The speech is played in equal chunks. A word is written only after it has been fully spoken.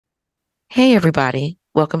Hey, everybody.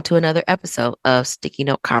 Welcome to another episode of Sticky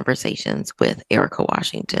Note Conversations with Erika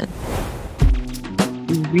Washington.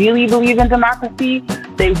 Really believe in democracy,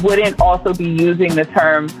 they wouldn't also be using the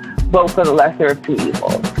term vote for the lesser of two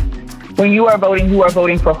evils. When you are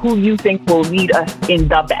voting for who you think will lead us in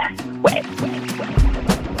the best way.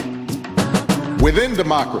 Within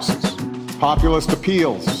democracies, populist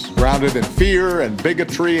appeals grounded in fear and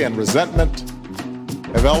bigotry and resentment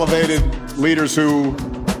have elevated leaders who,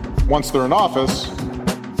 once they're in office,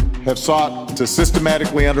 have sought to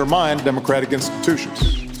systematically undermine democratic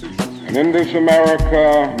institutions. And in this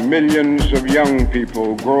America, millions of young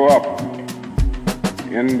people grow up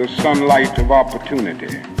in the sunlight of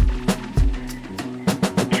opportunity.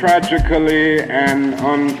 Tragically and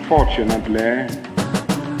unfortunately,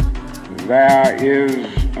 there is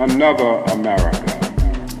another America.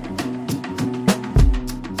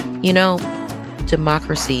 You know,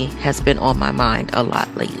 democracy has been on my mind a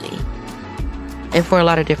lot lately, and for a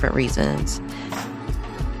lot of different reasons.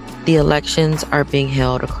 The elections are being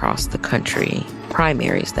held across the country,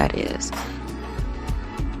 primaries, that is,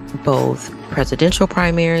 both presidential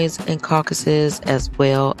primaries and caucuses, as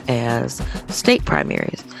well as state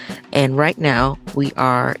primaries. And right now, we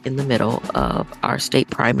are in the middle of our state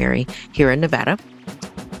primary here in Nevada.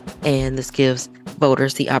 And this gives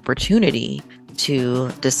voters the opportunity to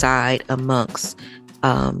decide amongst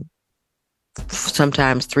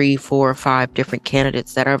sometimes 3, 4, 5 different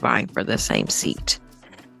candidates that are vying for the same seat.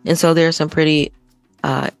 And so there are some pretty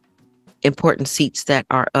important seats that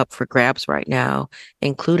are up for grabs right now,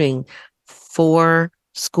 including 4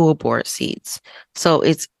 school board seats. So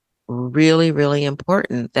it's really, really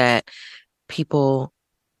important that people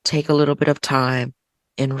take a little bit of time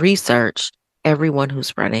and research everyone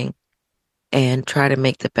who's running and try to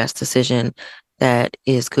make the best decision that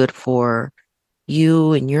is good for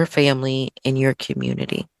you and your family and your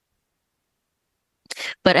community.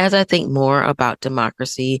 But as I think more about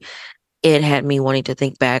democracy, it had me wanting to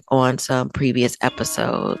think back on some previous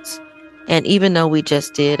episodes. And even though we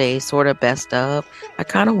just did a sort of best of, I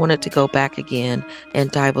kind of wanted to go back again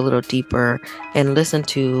and dive a little deeper and listen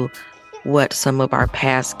to what some of our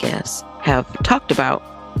past guests have talked about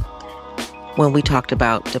when we talked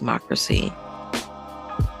about democracy.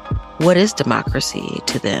 What is democracy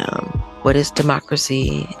to them? What is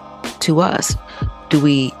democracy to us? Do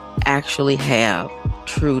we actually have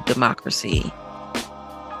true democracy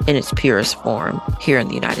in its purest form here in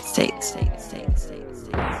the United States?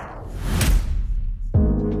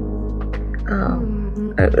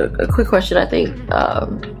 A quick question I think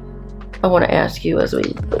I want to ask you as we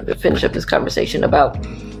finish up this conversation about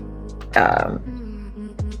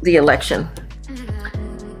the election.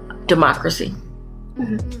 Democracy.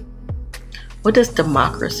 Mm-hmm. What does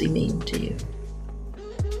democracy mean to you?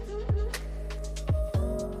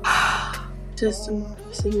 Does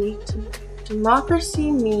democracy mean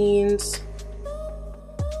democracy means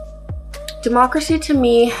democracy to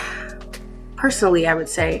me personally, I would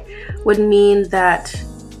say, would mean that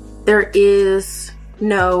there is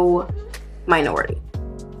no minority.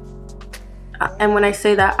 And when I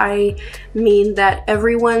say that, I mean that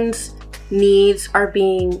everyone's needs are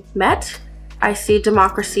being met. I see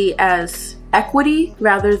democracy as equity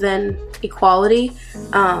rather than equality.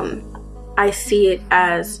 I see it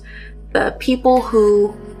as the people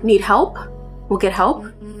who need help will get help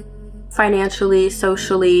financially,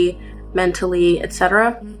 socially, mentally,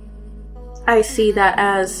 etc. I see that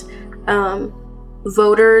as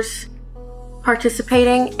voters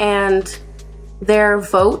participating and their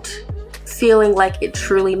vote feeling like it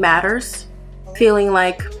truly matters, feeling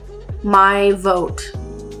like my vote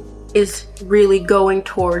is really going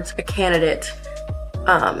towards a candidate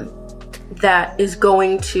that is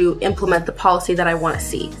going to implement the policy that I want to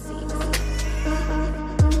see.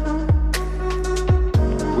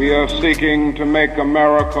 We are seeking to make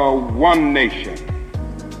America one nation,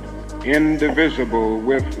 indivisible,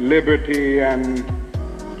 with liberty and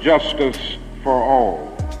justice for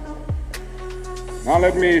all. Now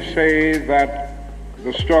let me say that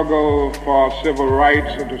the struggle for civil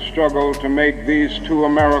rights and the struggle to make these two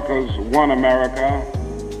Americas one America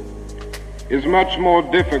is much more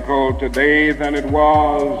difficult today than it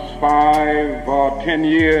was 5 or 10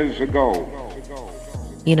 years ago.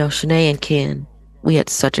 You know, Shanae and Ken, we had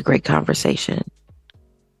such a great conversation.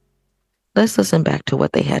 Let's listen back to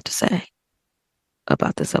what they had to say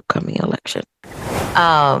about this upcoming election.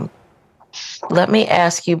 Let me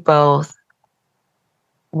ask you both,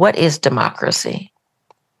 what is democracy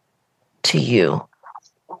to you?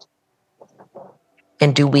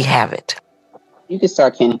 And do we have it? You can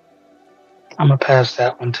start, Kenny. I'm going to pass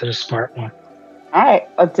that one to the smart one. All right,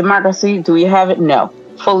 a democracy, do we have it? No.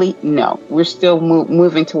 Fully, no. We're still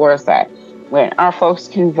moving towards that. When our folks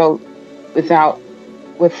can vote without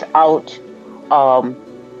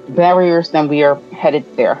barriers, then we are headed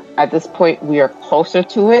there. At this point, we are closer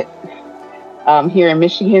to it here in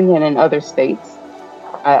Michigan than in other states.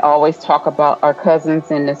 I always talk about our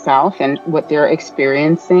cousins in the South and what they're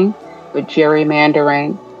experiencing with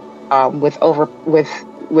gerrymandering,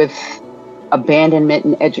 with abandonment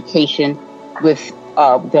in education, with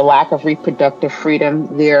the lack of reproductive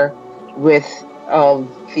freedom there, with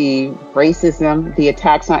the racism, the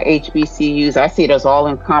attacks on HBCUs. I see it as all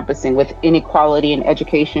encompassing with inequality in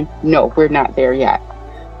education. No, we're not there yet.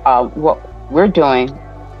 What we're doing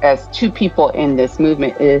as two people in this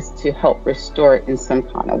movement is to help restore it in some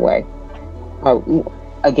kind of way.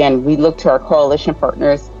 Again, we look to our coalition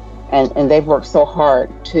partners, and they've worked so hard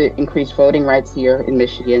to increase voting rights here in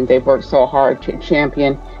Michigan. They've worked so hard to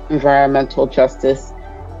champion environmental justice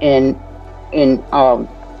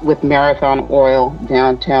with Marathon Oil in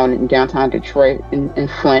downtown Detroit, in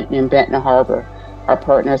Flint, in Benton Harbor. Our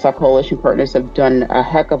coalition partners have done a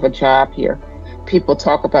heck of a job here. People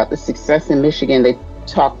talk about the success in Michigan. They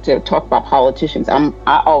talk about politicians. I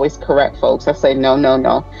always correct folks. I say,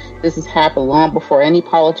 no. This has happened long before any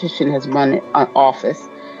politician has run an office.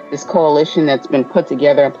 This coalition that's been put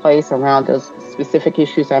together in place around those specific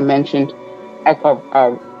issues I mentioned,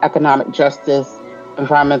 economic justice,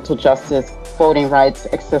 environmental justice, voting rights,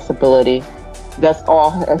 accessibility, that's all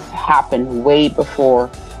has happened way before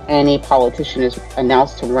any politician is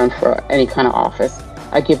announced to run for any kind of office.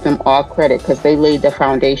 I give them all credit because they laid the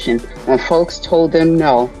foundation. When folks told them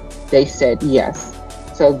no, they said yes.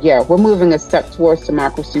 So yeah, we're moving a step towards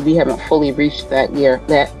democracy. We haven't fully reached that,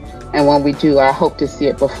 and when we do, I hope to see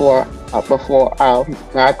it before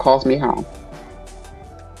God calls me home.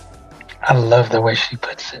 I love the way she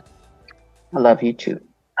puts it. I love you too.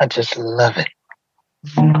 I just love it.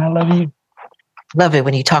 I love you. Love it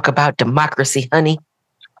when you talk about democracy, honey.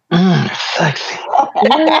 Sexy.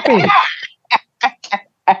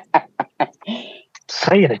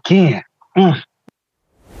 Say it again.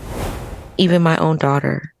 Even my own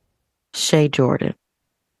daughter, Shay Jordan,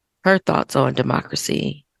 her thoughts on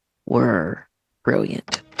democracy were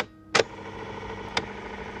brilliant.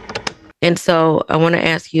 And so I want to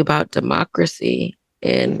ask you about democracy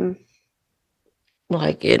in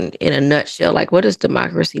a nutshell. Like, what does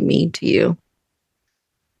democracy mean to you?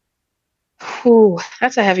 Ooh,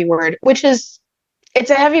 that's a heavy word, it's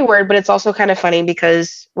a heavy word, but it's also kind of funny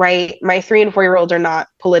because, right, my 3 and 4-year-olds are not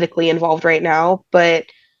politically involved right now, but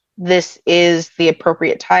this is the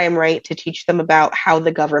appropriate time, right, to teach them about how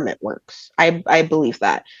the government works. I believe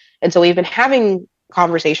that. And so we've been having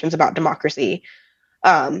conversations about democracy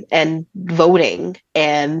and voting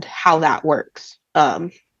and how that works,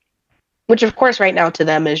 which, of course, right now to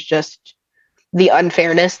them is just the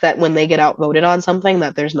unfairness that when they get outvoted on something,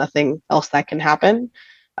 that there's nothing else that can happen.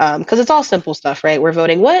 Because it's all simple stuff, right? We're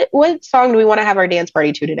voting, what song do we want to have our dance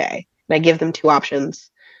party to today? And I give them 2 options,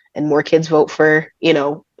 and more kids vote for,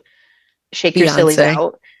 Shake Your Sillies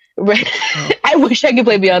Out. Right? Oh. I wish I could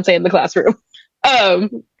play Beyonce in the classroom.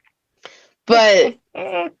 But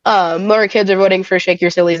more kids are voting for Shake Your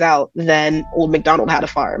Sillies Out than Old MacDonald Had a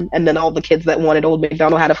Farm. And then all the kids that wanted Old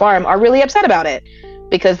MacDonald Had a Farm are really upset about it.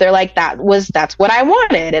 Because they're like, that's what I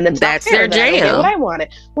wanted, and that's their jam. What I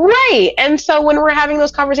wanted, right? And so when we're having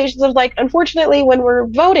those conversations of like, unfortunately, when we're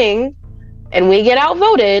voting and we get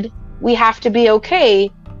outvoted, we have to be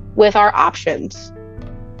okay with our options.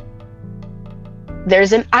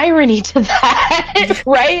 There's an irony to that,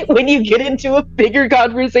 right? When you get into a bigger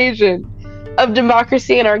conversation of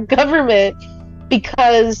democracy in our government,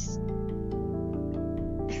 because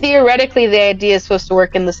theoretically, the idea is supposed to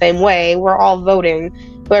work in the same way. We're all voting.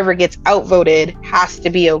 Whoever gets outvoted has to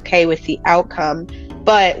be okay with the outcome.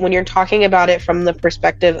 But when you're talking about it from the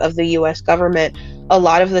perspective of the US government, a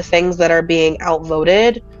lot of the things that are being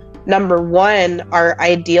outvoted, number one, are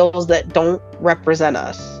ideals that don't represent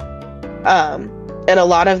us. And a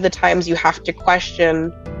lot of the times you have to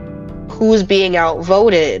question who's being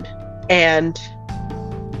outvoted and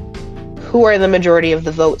who are the majority of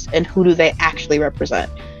the votes and who do they actually represent.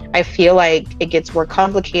 I feel like it gets more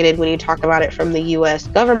complicated when you talk about it from the US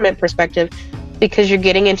government perspective, because you're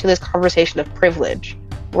getting into this conversation of privilege,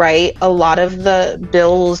 right? A lot of the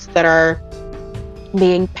bills that are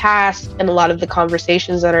being passed and a lot of the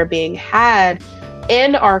conversations that are being had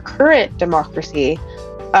in our current democracy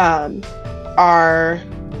are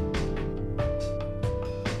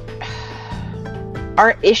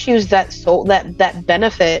issues that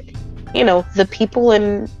benefit, the people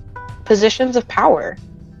in positions of power.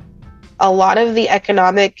 a lot of the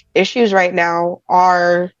economic issues right now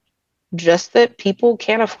are just that people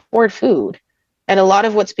can't afford food. And a lot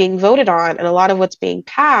of what's being voted on and a lot of what's being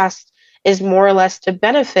passed is more or less to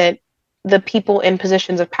benefit the people in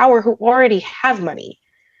positions of power who already have money.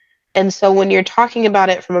 And so when you're talking about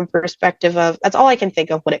it from a perspective of, that's all I can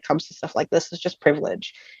think of when it comes to stuff like this, is just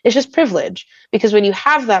privilege. It's just privilege, because when you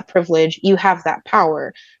have that privilege, you have that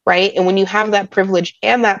power, right? And when you have that privilege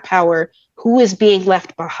and that power, who is being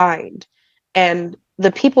left behind? And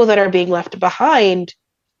the people that are being left behind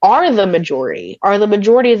are the majority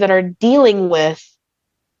that are dealing with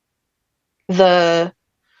the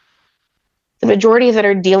majority that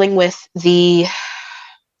are dealing with the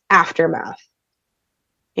aftermath.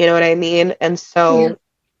 You know what I mean? And so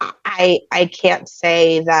I can't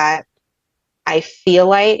say that I feel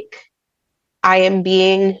like I am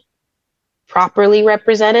being properly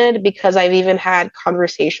represented, because I've even had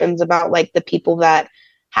conversations about like the people that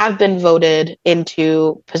have been voted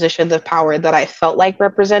into positions of power that I felt like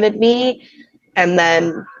represented me. And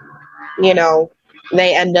then, you know,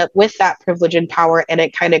 they end up with that privilege and power and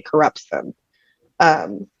it kind of corrupts them.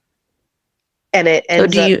 And it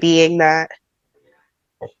ends up being that,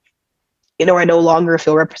 you know, I no longer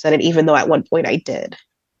feel represented, even though at one point I did.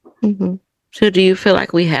 Mm-hmm. So do you feel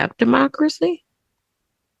like we have democracy?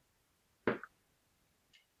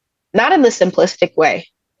 Not in the simplistic way,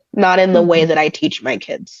 not in the way that I teach my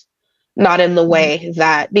kids, not in the way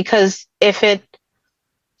that, because if it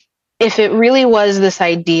really was this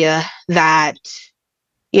idea that,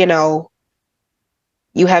 you know,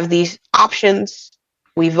 you have these options,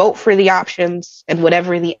 we vote for the options, and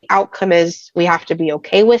whatever the outcome is, we have to be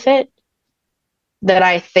okay with it, that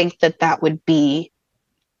I think that would be,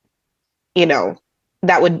 you know,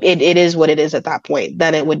 it is what it is at that point.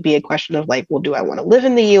 Then it would be a question of like, well, do I want to live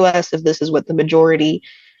in the US if this is what the majority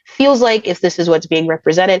feels like, if this is what's being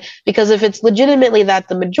represented? Because if it's legitimately that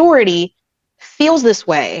the majority feels this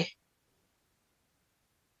way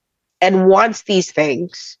and wants these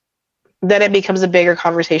things, then it becomes a bigger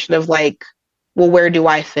conversation of like, well, where do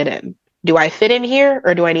I fit in? Do I fit in here,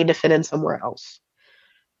 or do I need to fit in somewhere else?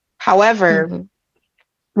 However,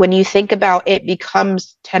 when you think about it,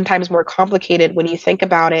 becomes 10 times more complicated when you think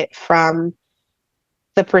about it from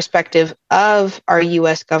the perspective of our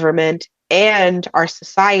US government and our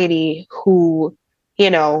society, who, you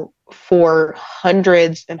know, for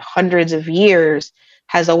hundreds and hundreds of years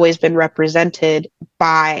has always been represented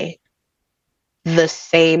by the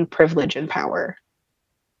same privilege and power.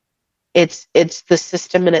 It's the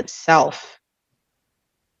system in itself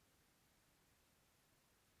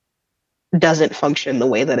doesn't function the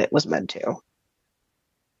way that it was meant to.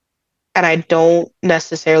 And I don't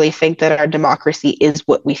necessarily think that our democracy is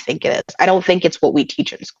what we think it is. I don't think it's what we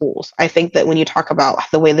teach in schools. I think that when you talk about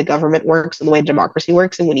the way the government works and the way democracy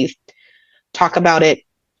works, and when you talk about it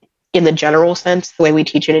in the general sense, the way we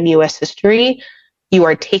teach it in US history, you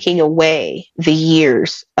are taking away the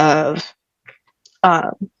years of,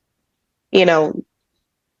 you know,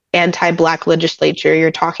 anti-Black legislature.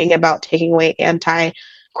 You're talking about taking away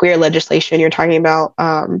anti-queer legislation. You're talking about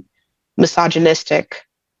misogynistic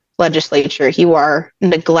legislature. You are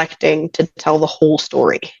neglecting to tell the whole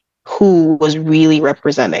story. Who was really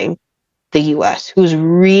representing the US? Who's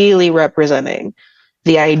really representing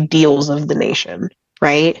the ideals of the nation,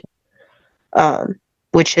 right?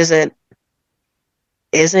 Which isn't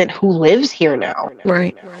who lives here now.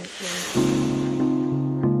 Right.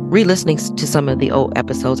 Re-listening to some of the old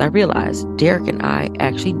episodes, I realized Derek and I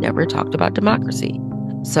actually never talked about democracy.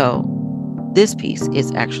 So this piece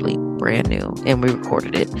is actually brand new, and we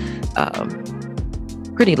recorded it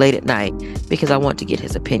pretty late at night because I want to get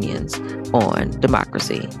his opinions on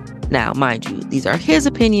democracy. Now, mind you, these are his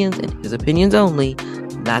opinions and his opinions only,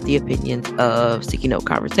 not the opinions of Sticky Note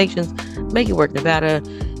Conversations, Make It Work Nevada,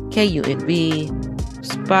 KUNV,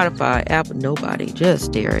 Spotify, Apple, nobody,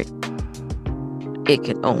 just Derek. It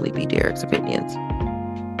can only be Derek's opinions.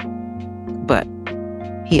 But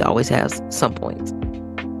he always has some points.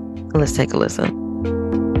 Let's take a listen.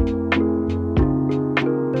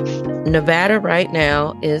 Nevada right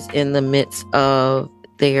now is in the midst of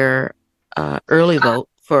their early vote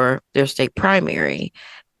for their state primary.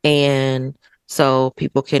 And so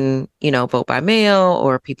people can, you know, vote by mail,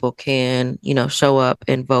 or people can, you know, show up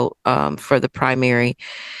and vote for the primary,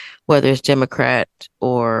 whether it's Democrat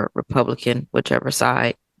or Republican, whichever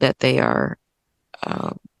side that they are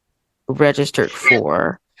registered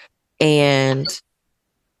for. And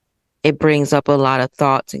it brings up a lot of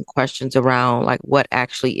thoughts and questions around like what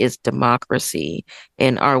actually is democracy,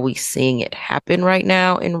 and are we seeing it happen right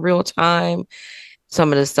now in real time?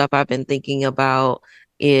 Some of the stuff I've been thinking about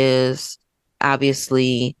is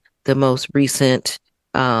obviously the most recent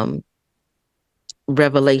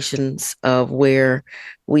revelations of where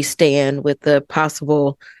we stand with the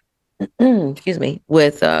possible, excuse me,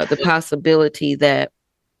 with the possibility that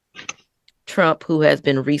Trump, who has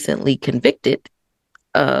been recently convicted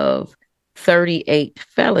of 38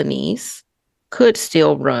 felonies, could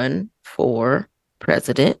still run for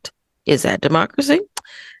president. Is that democracy?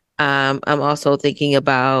 I'm also thinking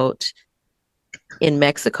about in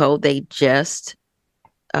Mexico, they just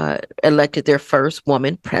elected their first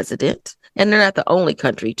woman president. And they're not the only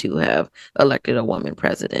country to have elected a woman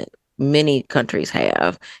president. Many countries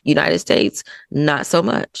have. United States, not so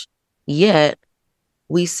much. Yet,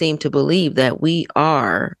 we seem to believe that we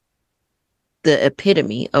are the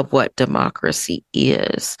epitome of what democracy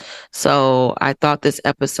is. So I thought this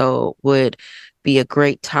episode would be a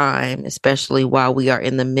great time, especially while we are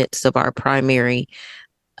in the midst of our primary,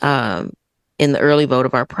 in the early vote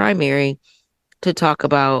of our primary, to talk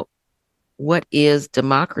about what is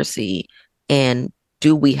democracy and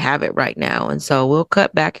do we have it right now? And so we'll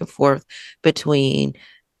cut back and forth between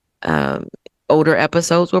older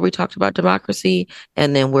episodes where we talked about democracy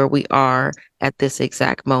and then where we are at this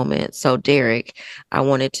exact moment. So Derek, I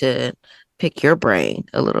wanted to pick your brain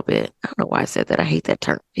a little bit. I don't know why I said that. I hate that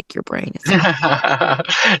term, pick your brain.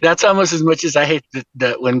 That's almost as much as I hate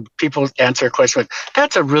that when people answer a question with,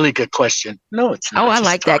 that's a really good question. No, it's not. Oh, I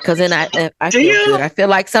like that because then I feel good. I feel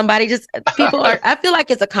like somebody just, I feel like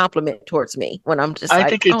it's a compliment towards me when I'm just I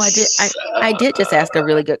did just ask a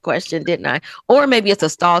really good question, didn't I? Or maybe it's a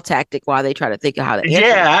stall tactic while they try to think of how to answer.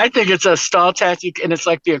 Yeah, I think it's a stall tactic and it's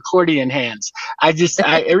like the accordion hands.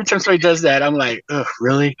 Every time somebody does that, I'm like, ugh,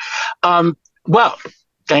 really? Well,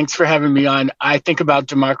 thanks for having me on. I think about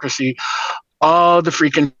democracy all the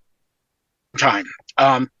freaking time.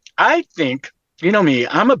 I think, you know me,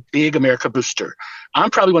 I'm a big America booster.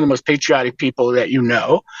 I'm probably one of the most patriotic people that you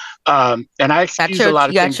know. And I excuse a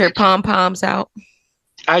lot of things. You got your pom-poms out?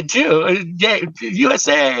 I do. Yeah,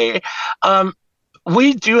 USA.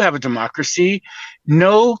 We do have a democracy.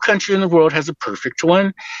 No country in the world has a perfect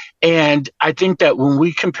one. And I think that when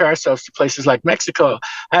we compare ourselves to places like Mexico,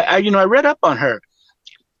 I read up on her.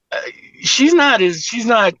 She's not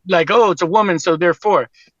like, oh, it's a woman, so therefore.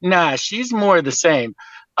 Nah, she's more the same.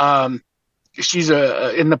 She's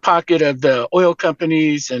in the pocket of the oil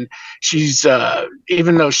companies, and she's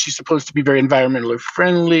even though she's supposed to be very environmentally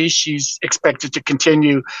friendly, she's expected to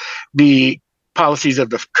continue the policies of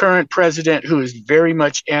the current president, who is very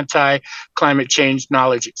much anti-climate change,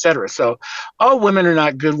 knowledge, etc. So all women are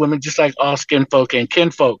not good women, just like all skin folk and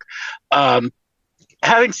kinfolk.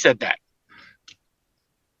 Having said that,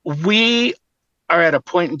 we are at a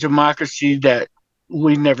point in democracy that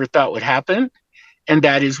we never thought would happen, and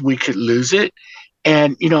that is we could lose it.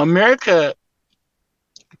 And, America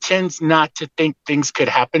tends not to think things could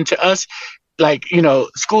happen to us. Like,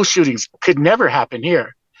 school shootings could never happen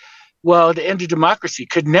here. Well, the end of democracy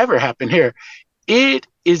could never happen here. It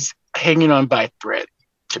is hanging on by a thread,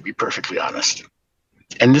 to be perfectly honest.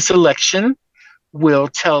 And this election will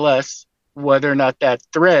tell us whether or not that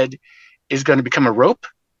thread is going to become a rope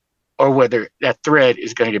or whether that thread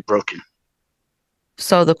is going to get broken.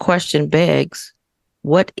 So the question begs,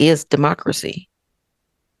 what is democracy?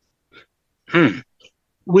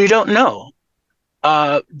 We don't know.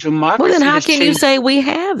 Democracy. Well, then how can you say we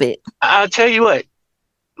have it? I'll tell you what.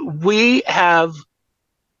 We have,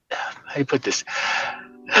 how do you put this?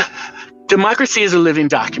 Democracy is a living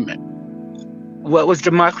document. What was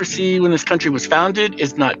democracy when this country was founded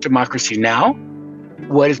is not democracy now.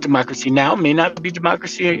 What is democracy now may not be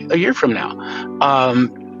democracy a year from now.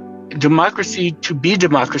 Democracy, to be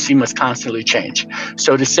democracy, must constantly change.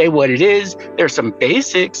 So to say what it is, there are some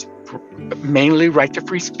basics, mainly right to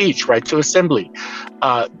free speech, right to assembly,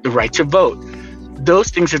 the right to vote. Those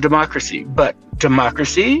things are democracy. But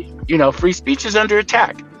democracy, free speech is under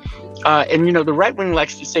attack. And, the right wing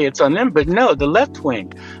likes to say it's on them, but no, the left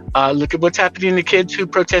wing. Look at what's happening to kids who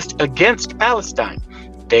protest against Palestine.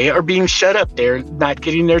 They are being shut up. They're not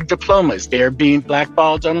getting their diplomas. They're being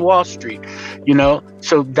blackballed on Wall Street,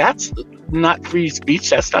 So that's not free speech.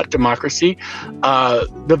 That's not democracy.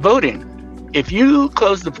 The voting. If you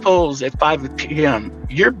close the polls at 5 p.m.,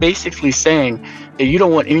 you're basically saying that you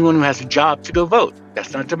don't want anyone who has a job to go vote.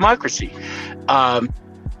 That's not democracy.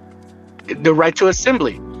 The right to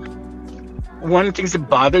assembly. One of the things that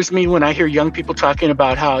bothers me when I hear young people talking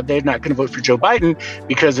about how they're not going to vote for Joe Biden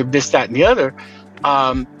because of this, that, and the other.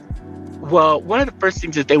 Well, one of the first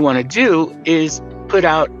things that they want to do is put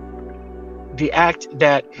out the act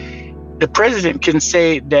that the president can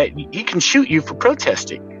say that he can shoot you for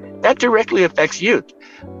protesting. That directly affects youth.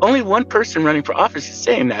 Only one person running for office is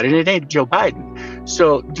saying that, and it ain't Joe Biden.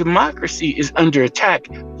 So democracy is under attack.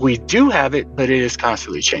 We do have it, but it is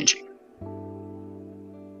constantly changing.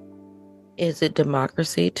 Is it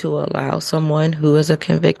democracy to allow someone who is a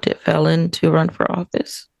convicted felon to run for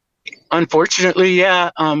office? Unfortunately,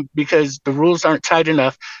 yeah, because the rules aren't tight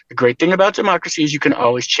enough. The great thing about democracy is you can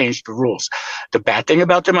always change the rules. The bad thing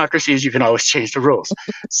about democracy is you can always change the rules.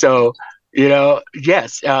 So,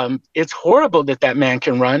 yes, it's horrible that man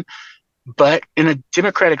can run, but in a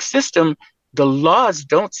democratic system, the laws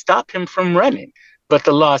don't stop him from running, but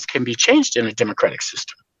the laws can be changed in a democratic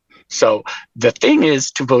system. So the thing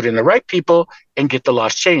is to vote in the right people and get the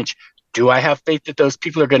laws changed. Do I have faith that those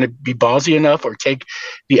people are going to be ballsy enough or take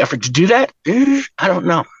the effort to do that? I don't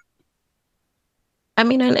know. I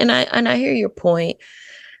mean, and I hear your point.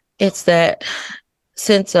 It's that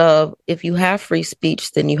sense of if you have free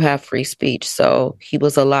speech, then you have free speech. So he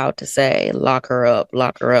was allowed to say, lock her up,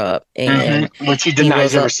 and which he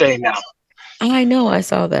denies ever saying now. I know, I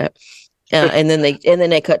saw that, and then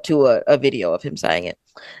they cut to a video of him saying it.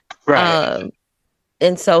 Right.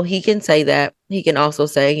 And so he can say that. He can also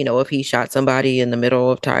say, if he shot somebody in the middle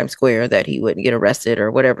of Times Square, that he wouldn't get arrested or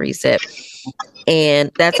whatever he said.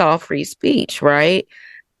 And that's all free speech, right?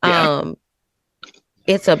 Yeah.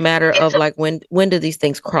 It's a matter of like, when do these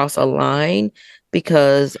things cross a line?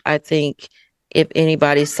 Because I think if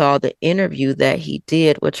anybody saw the interview that he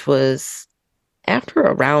did, which was after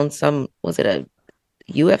around was it a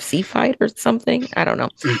UFC fight or something? I don't know.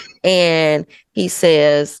 And he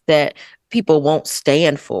says that people won't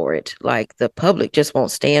stand for it. Like the public just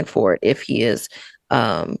won't stand for it if he is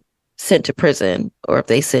sent to prison or if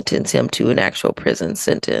they sentence him to an actual prison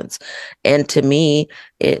sentence. And to me,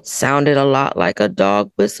 it sounded a lot like a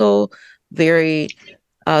dog whistle, very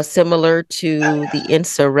similar to the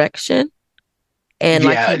insurrection. And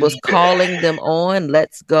like he was calling them on,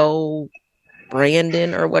 let's go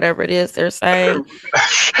Brandon or whatever it is they're saying.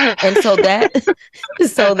 And so that's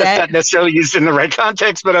not necessarily used in the right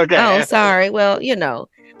context, but okay. Oh, sorry. Well,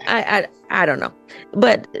 I don't know.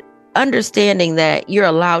 But understanding that you're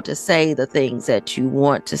allowed to say the things that you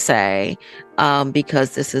want to say,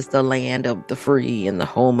 because this is the land of the free and the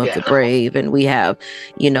home of the brave. And we have,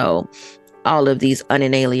 all of these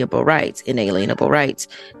inalienable rights.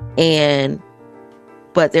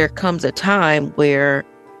 But there comes a time where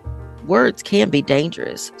words can be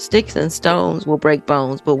dangerous. Sticks and stones will break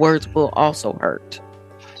bones, but words will also hurt.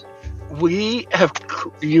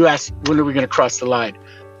 You asked, when are we going to cross the line?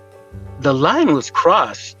 The line was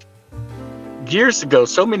crossed years ago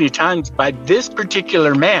so many times by this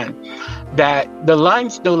particular man that the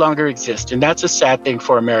lines no longer exist. And that's a sad thing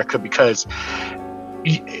for America, because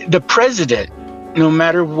the president, no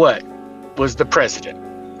matter what, was the president.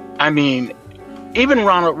 I mean, even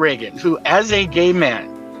Ronald Reagan, who as a gay man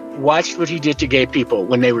watched what he did to gay people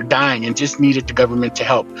when they were dying and just needed the government to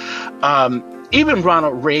help. Even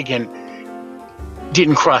Ronald Reagan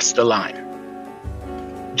didn't cross the line.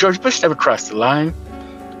 George Bush never crossed the line.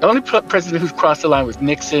 The only president who's crossed the line was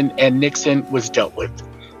Nixon, and Nixon was dealt with,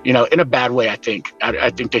 in a bad way, I think. I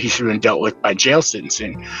think that he should have been dealt with by jail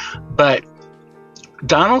sentencing. But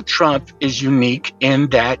Donald Trump is unique in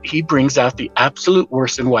that he brings out the absolute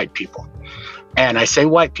worst in white people. And I say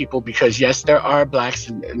white people because, yes, there are blacks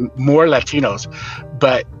and more Latinos,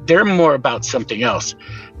 but they're more about something else.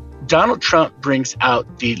 Donald Trump brings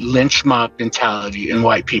out the lynch mob mentality in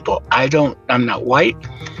white people. I'm not white.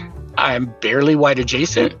 I'm barely white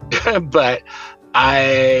adjacent, but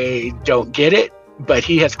I don't get it. But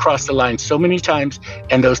he has crossed the line so many times,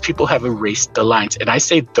 and those people have erased the lines. And I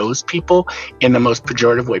say those people in the most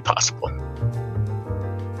pejorative way possible.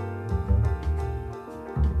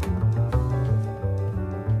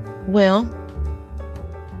 Well,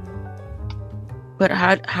 but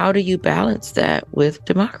how do you balance that with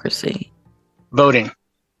democracy? Voting.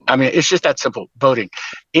 I mean, it's just that simple. Voting.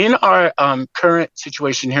 In our current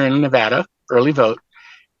situation here in Nevada, early vote.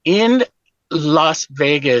 In Las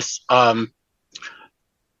Vegas,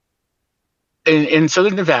 in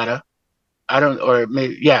Southern Nevada,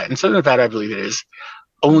 in Southern Nevada, I believe it is,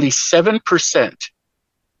 only 7%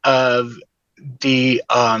 of the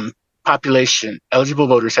population, eligible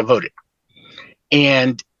voters, have voted.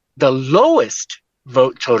 And the lowest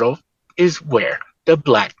vote total is where? The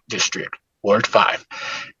Black District, Ward 5.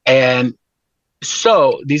 And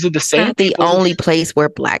so these are the same not the only place where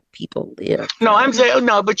Black people live. No, I'm saying,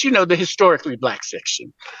 no, but the historically Black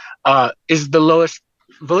section is the lowest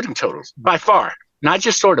voting totals by far, not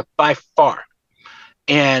just sort of, by far.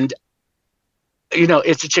 And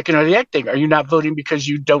it's a chicken or the egg thing. Are you not voting because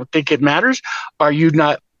you don't think it matters? Are you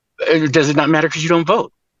not? Does it not matter because you don't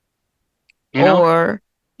vote?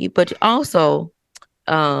 But also,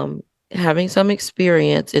 having some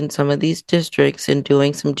experience in some of these districts and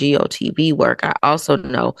doing some GOTV work, I also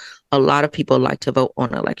know a lot of people like to vote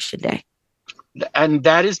on election day. And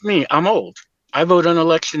that is me. I'm old. I vote on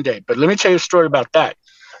election day. But let me tell you a story about that.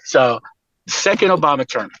 So, second Obama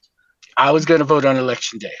term, I was going to vote on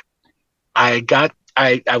election day. I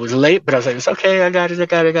was late, but I was like, it's okay. I got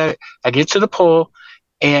it. I get to the poll,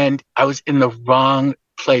 and I was in the wrong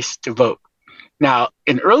place to vote. Now,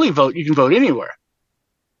 in early vote, you can vote anywhere.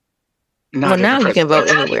 Well, now you can vote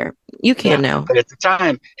anywhere. You can now. But at the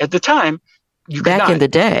time, you back could not. in the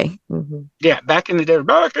day. Mm-hmm. Yeah, back in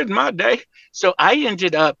my day. So I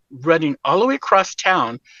ended up running all the way across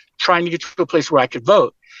town, trying to get to a place where I could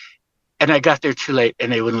vote. And I got there too late,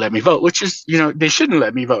 and they wouldn't let me vote, which is, they shouldn't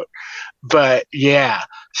let me vote. But yeah,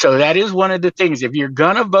 so that is one of the things. If you're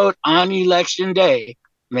going to vote on election day,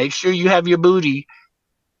 make sure you have your booty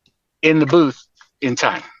in the booth in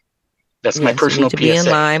time. That's my personal PSA. You need to be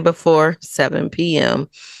in line before 7 p.m.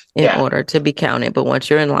 in order to be counted. But once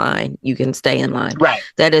you're in line, you can stay in line. Right.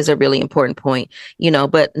 That is a really important point.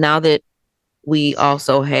 But now that we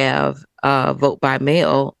also have vote by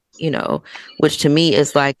mail, which to me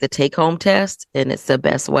is like the take home test. And it's the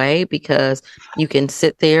best way because you can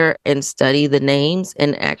sit there and study the names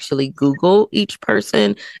and actually Google each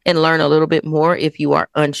person and learn a little bit more if you are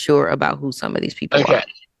unsure about who some of these people are.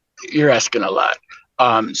 You're asking a lot.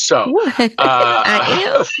 I am.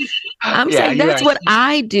 I'm saying that's what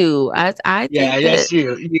I do. I think yes,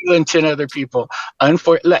 you and 10 other people. Back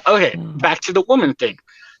to the woman thing.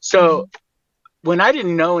 So when I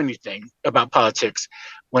didn't know anything about politics,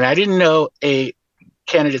 when I didn't know a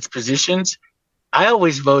candidate's positions, I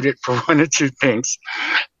always voted for one of two things: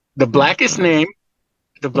 the blackest name,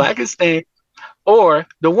 or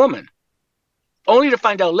the woman. Only to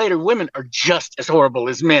find out later, women are just as horrible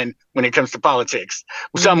as men when it comes to politics.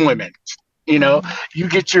 Some women, you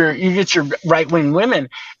get your right-wing women,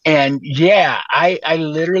 and I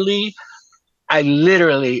literally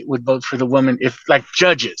would vote for the woman if, like,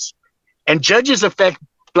 judges, and judges affect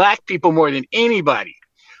Black people more than anybody.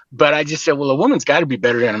 But I just said, well, a woman's got to be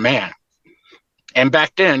better than a man. And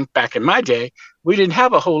back in my day, we didn't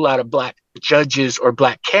have a whole lot of Black judges or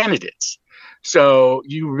Black candidates. So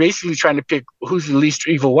you were basically trying to pick who's the least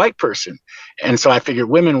evil white person. And so I figured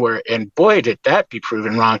women were, and boy, did that be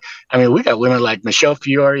proven wrong. I mean, we got women like Michelle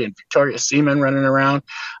Fiore and Victoria Seaman running around.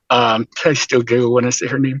 I still do when I say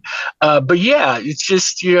her name. But yeah, it's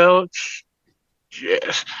just, you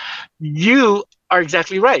are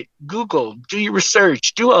exactly right. Google, do your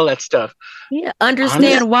research, do all that stuff. Yeah,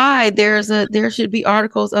 understand why there should be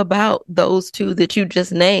articles about those two that you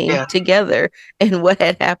just named together and what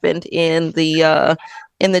had happened in the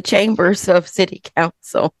chambers of city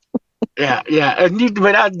council. But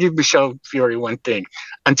I'll give Michelle Fiore one thing: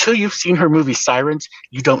 until you've seen her movie Sirens,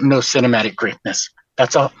 you don't know cinematic greatness.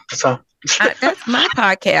 That's all. That's my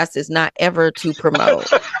podcast is not ever to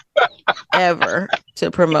promote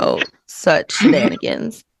such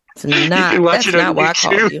shenanigans. It's not. That's not why I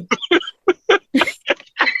called you.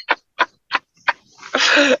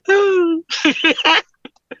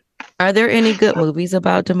 Are there any good movies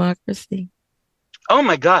about democracy? Oh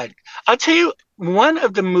my God. I'll tell you one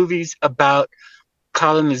of the movies about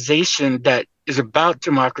colonization that is about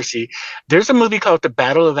democracy. There's a movie called The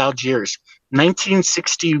Battle of Algiers,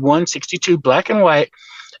 1961-62, black and white.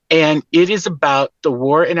 And it is about the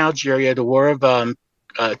war in Algeria, the war of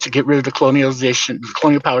to get rid of the colonial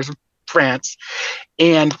powers of France.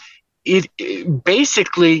 And it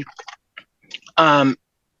basically,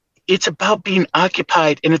 it's about being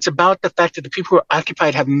occupied, and it's about the fact that the people who are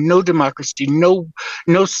occupied have no democracy, no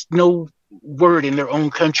word in their own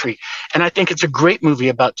country. And I think it's a great movie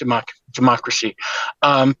about democracy.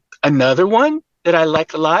 Another one that I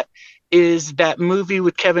like a lot is that movie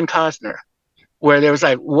with Kevin Costner, where there was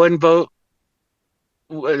like one vote.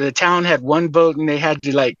 The town had one vote, and they had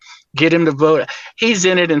to like get him to vote. He's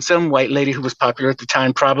in it, and some white lady who was popular at the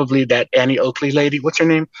time, probably that Annie Oakley lady. What's her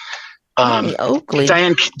name? Annie Oakley.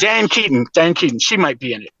 Diane Keaton. She might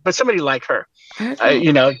be in it, but somebody like her.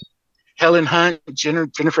 Helen Hunt,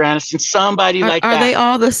 Jennifer Aniston, somebody like that. Are they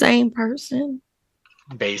all the same person?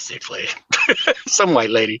 Basically, some white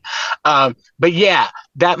lady. But yeah,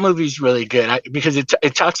 that movie's really good because it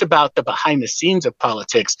talks about the behind the scenes of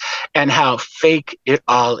politics and how fake it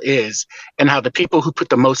all is, and how the people who put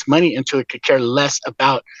the most money into it could care less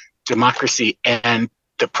about democracy and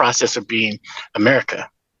the process of being America.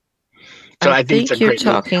 So I think it's a you're great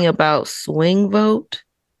talking movie. About Swing Vote.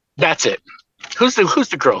 That's it. Who's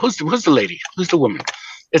the girl? Who's the lady? Who's the woman?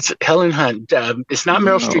 It's Helen Hunt. It's not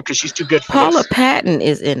Meryl Streep because she's too good for Paula this. Patton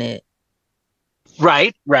is in it.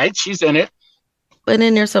 Right. She's in it. But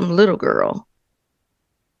then there's some little girl.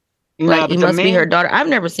 Like, he must be her daughter. I've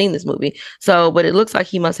never seen this movie. So, but it looks like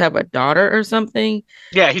he must have a daughter or something.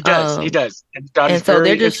 Yeah, he does. He does. And so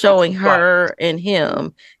they're just showing her and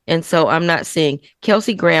him. And so I'm not seeing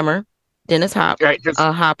Kelsey Grammer, Dennis Hopper,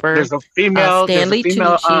 there's a female, Stanley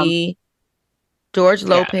Tucci, George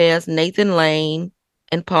Lopez, Nathan Lane,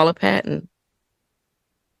 and Paula Patton.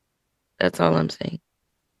 That's all I'm saying.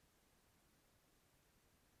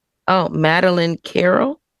 Oh, Madeline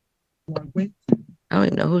Carroll. I don't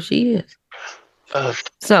even know who she is.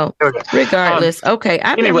 So, regardless, okay,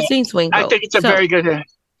 I've never seen Swing Vote. I think it's very good.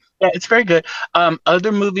 Yeah, it's very good.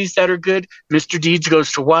 Other movies that are good: Mr. Deeds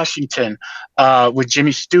Goes to Washington with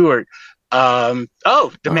Jimmy Stewart. The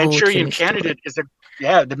Manchurian Candidate is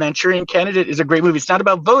The Manchurian Candidate is a great movie. It's not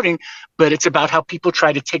about voting, but it's about how people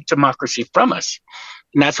try to take democracy from us,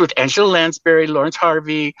 and that's with Angela Lansbury, Lawrence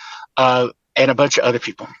Harvey, and a bunch of other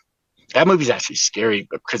people. That movie's actually scary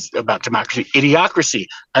because about democracy. Idiocracy,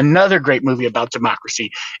 another great movie about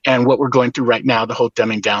democracy and what we're going through right now, the whole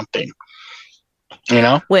dumbing down thing. You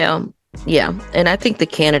know? Well, yeah. And I think The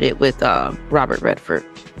Candidate with Robert Redford.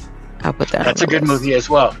 I'll put that. That's a good movie as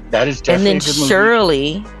well. That is definitely a good movie. And then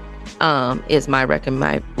Shirley is my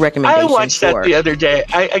recommendation. I watched that the other day.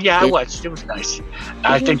 I watched. It was nice.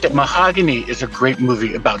 I think that Mahogany is a great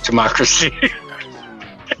movie about democracy.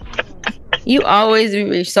 You always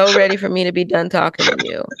be so ready for me to be done talking to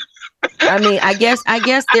you. I mean, I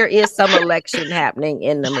guess there is some election happening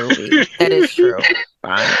in the movie. That is true.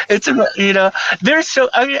 Fine. It's there's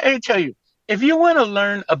I tell you, if you want to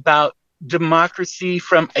learn about democracy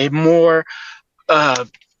from a more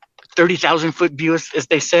 30,000 foot view, as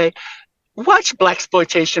they say, watch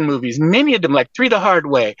blaxploitation movies. Many of them, like Three the Hard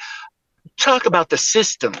Way, talk about the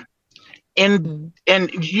system, and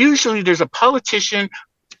usually there's a politician.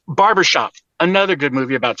 Barbershop, another good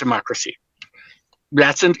movie about democracy.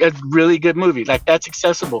 That's a really good movie. Like, that's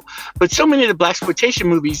accessible. But so many of the blaxploitation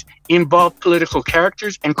movies involve political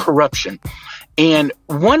characters and corruption. And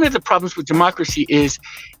one of the problems with democracy is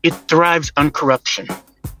it thrives on corruption.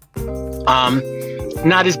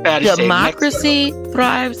 Not as bad as democracy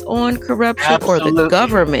thrives on corruption. Absolutely. Or the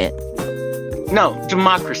government. No,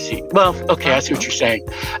 democracy. Well, okay, I see what you're saying.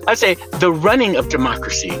 I say the running of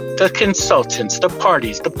democracy, the consultants, the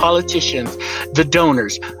parties, the politicians, the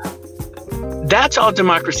donors. That's all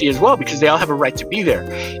democracy as well, because they all have a right to be there.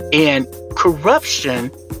 And corruption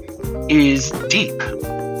is deep.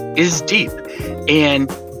 And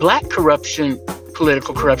black corruption,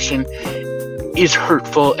 political corruption, is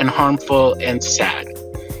hurtful and harmful and sad.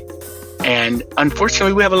 And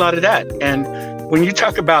unfortunately, we have a lot of that. And when you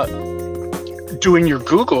talk about doing your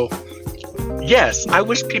Google, yes, I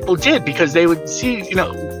wish people did, because they would see,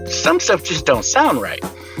 some stuff just don't sound right.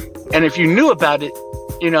 And if you knew about it,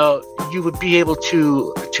 you would be able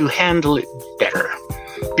to handle it better.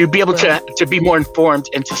 You'd be able to be more informed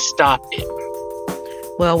and to stop it.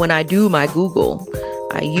 Well, when I do my Google,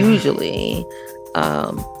 I usually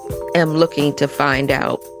am looking to find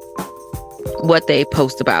out what they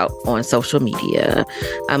post about on social media.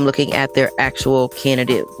 I'm looking at their actual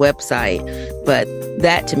candidate website, but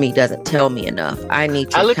that to me doesn't tell me enough. I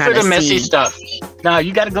look for the messy stuff. No,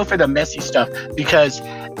 you got to go for the messy stuff, because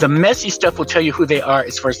the messy stuff will tell you who they are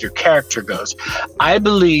as far as their character goes. I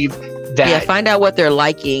believe that. Find out what they're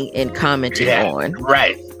liking and commenting on.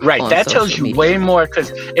 Right. That tells you way more,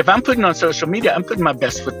 because if I'm putting on social media, I'm putting my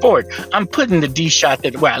best foot forward. I'm putting the D shot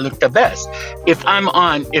where I look the best. If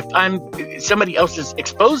somebody else is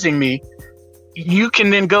exposing me, you can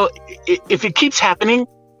then go, if it keeps happening,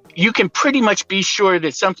 you can pretty much be sure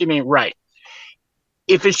that something ain't right.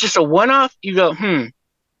 If it's just a one-off, you go, and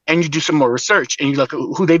you do some more research and you look at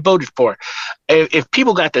who they voted for. If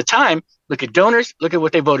people got the time, look at donors, look at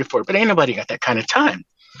what they voted for, but ain't nobody got that kind of time.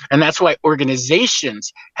 And that's why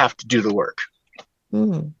organizations have to do the work.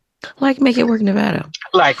 Like Make It Work Nevada.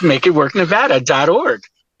 Like MakeItWorkNevada.org.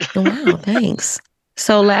 Wow, thanks.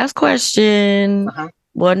 So last question,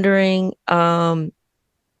 wondering,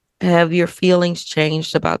 have your feelings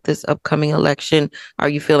changed about this upcoming election? Are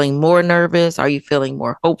you feeling more nervous? Are you feeling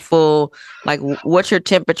more hopeful? Like, what's your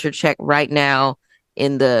temperature check right now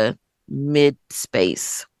in the mid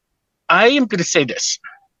space? I am going to say this,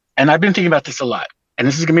 and I've been thinking about this a lot. And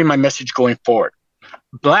this is going to be my message going forward.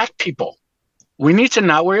 Black people, we need to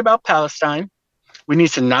not worry about Palestine. We need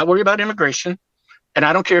to not worry about immigration. And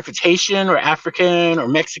I don't care if it's Haitian or African or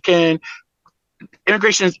Mexican.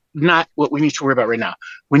 Immigration is not what we need to worry about right now.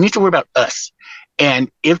 We need to worry about us. And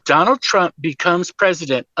if Donald Trump becomes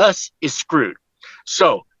president, us is screwed.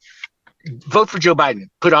 So vote for Joe Biden.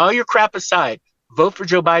 Put all your crap aside. Vote for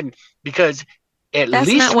Joe Biden, because At That's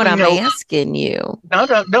least not what we I'm know. asking you. No.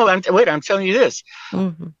 I'm telling you this.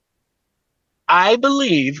 Mm-hmm. I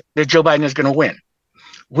believe that Joe Biden is going to win.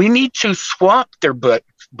 We need to swamp their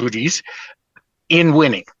booties in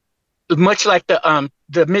winning, much like the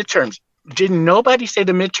midterms. Didn't nobody say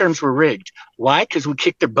the midterms were rigged? Why? Because we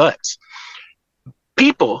kicked their butts.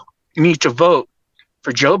 People need to vote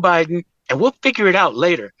for Joe Biden, and we'll figure it out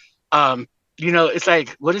later. It's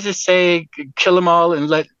like, what does it say? Kill them all and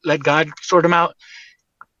let God sort them out.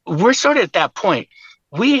 We're sort of at that point.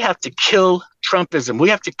 We have to kill Trumpism. We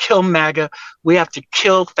have to kill MAGA. We have to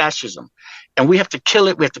kill fascism. And we have to kill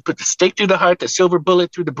it. We have to put the stake through the heart, the silver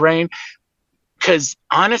bullet through the brain. Because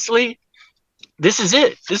honestly, this is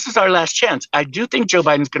it. This is our last chance. I do think Joe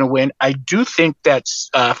Biden's going to win. I do think that's,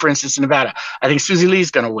 for instance, in Nevada, I think Susie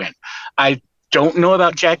Lee's going to win. I don't know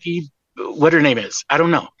about Jackie, what her name is. I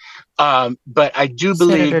don't know. But I do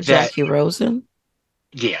believe Senator that Jackie Rosen.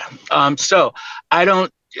 Yeah. So I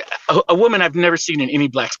don't. A woman I've never seen in any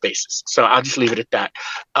black spaces. So I'll just leave it at that.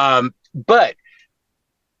 But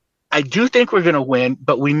I do think we're going to win.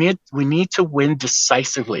 But we need to win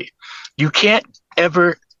decisively. You can't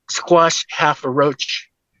ever squash half a roach.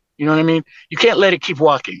 You know what I mean? You can't let it keep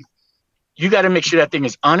walking. You got to make sure that thing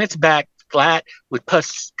is on its back, flat, with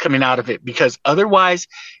pus coming out of it, because otherwise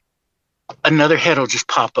another head will just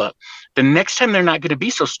pop up. The next time they're not going to be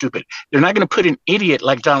so stupid. They're not going to put an idiot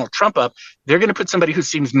like Donald Trump up. They're going to put somebody who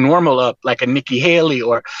seems normal up, like a Nikki Haley.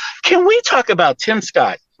 Or can we talk about Tim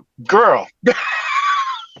Scott? Girl,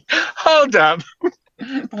 hold up.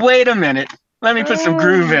 Wait a minute. Let me put some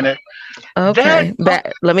groove in it. Okay,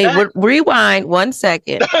 let me rewind 1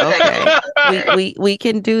 second. Okay, we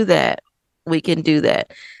can do that. We can do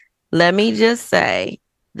that. Let me just say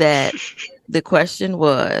that the question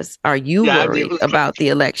was, are you worried about the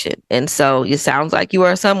election? And so it sounds like you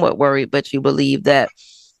are somewhat worried, but you believe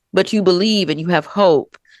and you have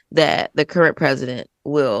hope that the current president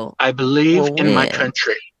will. I believe in my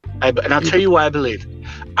country. And I'll tell you why I believe.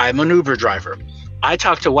 I'm an Uber driver. I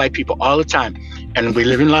talk to white people all the time, and we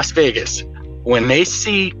live in Las Vegas. When they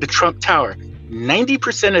see the Trump Tower,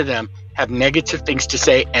 90% of them have negative things to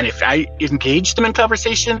say. And if I engage them in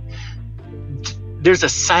conversation, there's a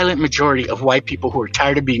silent majority of white people who are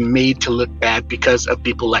tired of being made to look bad because of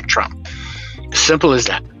people like Trump. Simple as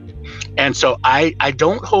that. And so I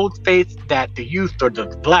don't hold faith that the youth or the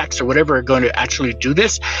blacks or whatever are going to actually do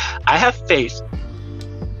this. I have faith.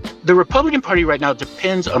 The Republican Party right now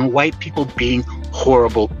depends on white people being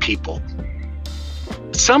horrible people.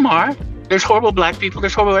 Some are. There's horrible black people.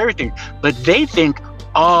 There's horrible everything. But they think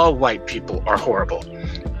all white people are horrible.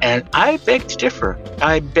 And I beg to differ.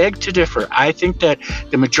 I think that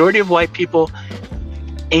the majority of white people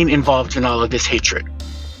ain't involved in all of this hatred.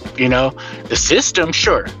 You know, the system,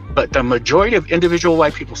 sure, but the majority of individual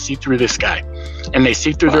white people see through this guy, and they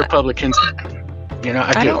see through the Republicans. You know,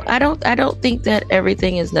 I don't think that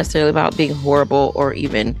everything is necessarily about being horrible or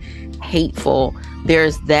even hateful.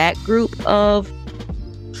 There's that group of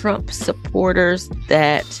Trump supporters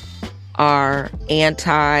that are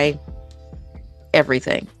anti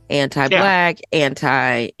everything, anti-black,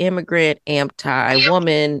 anti-immigrant,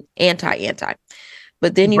 anti-woman, anti.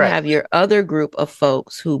 But then you have your other group of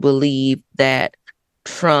folks who believe that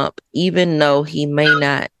Trump, even though he may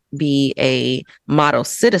not be a model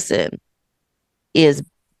citizen, is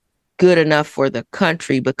good enough for the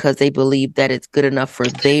country because they believe that it's good enough for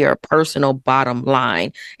their personal bottom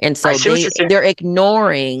line. And so they're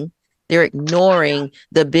ignoring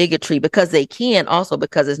the bigotry because they can, also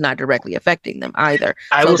because it's not directly affecting them either.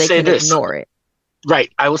 I will say this. Ignore it.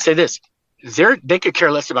 Right. I will say this. They could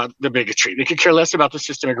care less about the bigotry. They could care less about the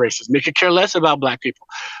systemic racism. They could care less about black people.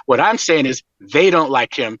 What I'm saying is they don't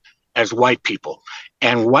like him as white people.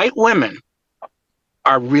 And white women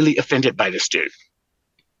are really offended by this dude.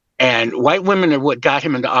 And white women are what got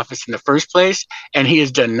him into office in the first place. And he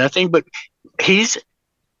has done nothing but he's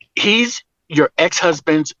your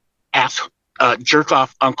ex-husband's ass jerk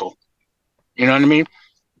off uncle. You know what I mean?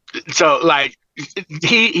 So like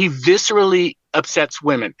he viscerally upsets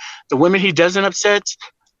women. The women he doesn't upset,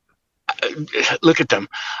 look at them.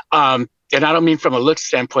 And I don't mean from a look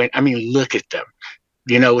standpoint. I mean, look at them,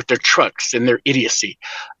 you know, with their trucks and their idiocy.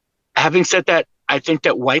 Having said that, I think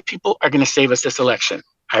that white people are going to save us this election.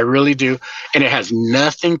 I really do. And it has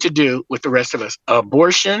nothing to do with the rest of us.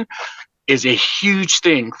 Abortion is a huge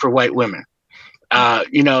thing for white women.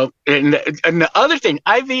 You know, and the other thing,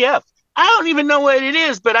 IVF. I don't even know what it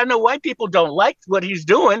is, but I know white people don't like what he's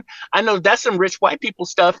doing. I know that's some rich white people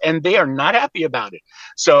stuff, and they are not happy about it.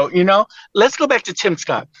 So, you know, let's go back to Tim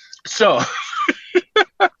Scott. So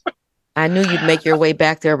I knew you'd make your way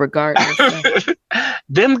back there regardless.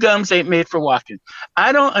 Them gums ain't made for walking.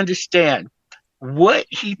 I don't understand what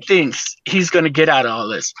he thinks he's going to get out of all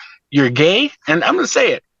this. You're gay, and I'm going to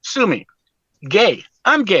say it. Sue me. Gay.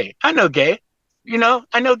 I'm gay. I know gay. You know,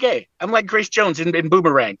 I know gay. I'm like Grace Jones in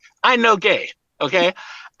Boomerang. I know gay. Okay.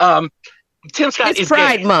 Tim Scott is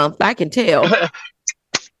Pride gay. Month. I can tell.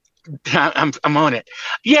 I'm on it.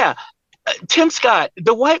 Yeah. Tim Scott,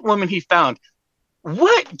 the white woman he found,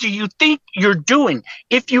 what do you think you're doing?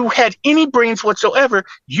 If you had any brains whatsoever,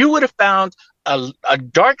 you would have found a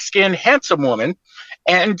dark-skinned, handsome woman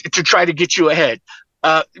and to try to get you ahead.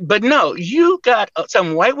 But no, you got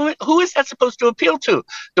some white woman. Who is that supposed to appeal to?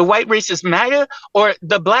 The white racist MAGA or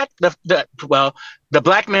the black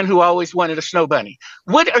man who always wanted a snow bunny?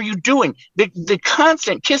 What are you doing? The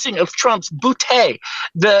constant kissing of Trump's bootay.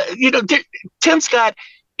 Tim Scott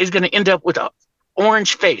is going to end up with an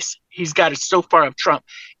orange face. He's got it so far of Trump,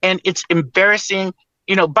 and it's embarrassing.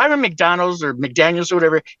 You know, Byron McDonald's or McDaniels or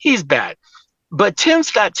whatever, he's bad. But Tim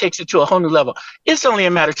Scott takes it to a whole new level. It's only a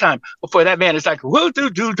matter of time before that man is like, you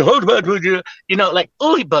know, like,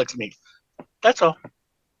 oh, he bugs me. That's all.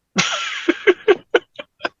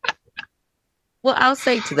 Well, I'll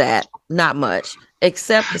say to that, not much,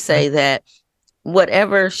 except to say that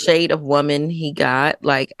whatever shade of woman he got,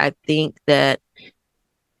 like, I think that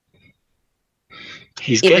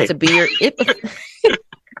he's if gay. it's a beard, if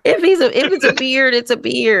it's a beard, it's a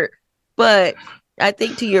beard. But I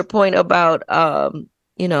think to your point about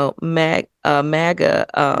MAGA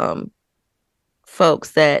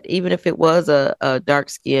folks, that even if it was a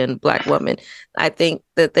dark-skinned black woman, I think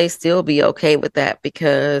that they still be okay with that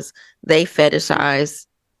because they fetishize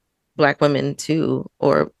black women too,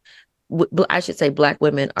 or I should say black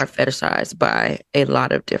women are fetishized by a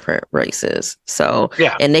lot of different races. So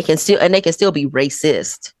yeah, and they can still be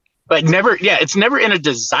racist. But never, it's never in a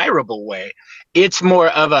desirable way. It's more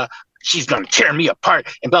of a, she's going to tear me apart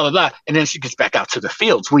and blah, blah, blah. And then she gets back out to the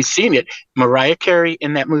fields. We've seen it. Mariah Carey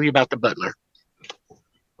in that movie about the butler.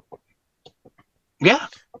 Yeah.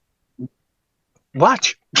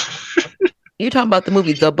 Watch. You're talking about the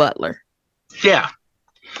movie The Butler. Yeah.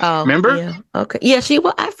 Oh, remember? Yeah. Okay. Yeah,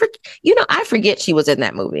 I forget she was in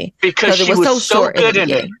that movie because she was so good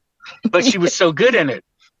in it. But she was so good in it.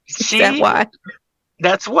 Is that why?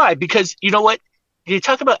 That's why. Because you know what? You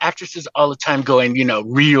talk about actresses all the time going,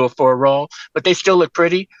 real for a role, but they still look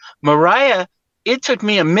pretty. Mariah, it took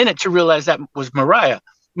me a minute to realize that was Mariah.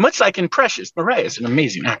 Much like in Precious, Mariah is an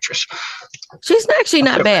amazing actress. She's actually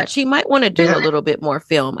not bad. She might want to do a little bit more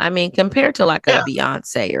film. I mean, compared to like a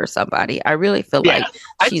Beyonce or somebody, I really feel like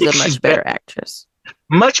she's a much better actress.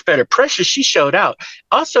 Much better. Precious, she showed out.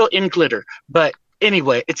 Also in Glitter. But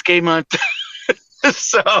anyway, it's gay month.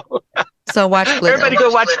 So watch Glitter. Everybody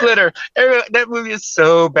go watch Glitter. That movie is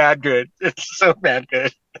so bad good. It's so bad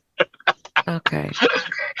good. Okay.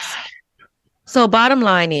 So bottom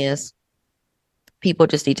line is, people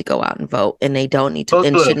just need to go out and vote, and they don't need to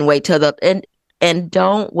and shouldn't wait till and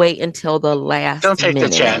don't wait until the last Don't take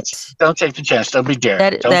minute. the chance. Don't take the chance. Don't be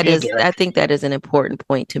daring. I think that is an important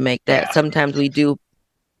point to make, that sometimes we do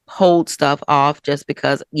hold stuff off just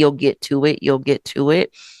because you'll get to it.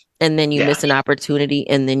 And then you miss an opportunity,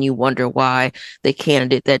 and then you wonder why the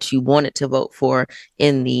candidate that you wanted to vote for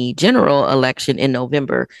in the general election in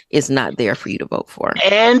November is not there for you to vote for.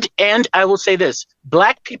 And I will say this,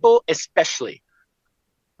 Black people especially,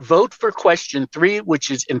 vote for question 3,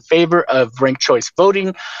 which is in favor of ranked choice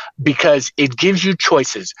voting, because it gives you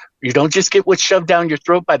choices. You don't just get what's shoved down your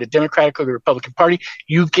throat by the Democratic or the Republican Party.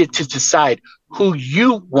 You get to decide who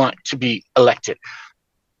you want to be elected.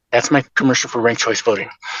 That's my commercial for ranked choice voting.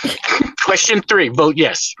 Question 3, vote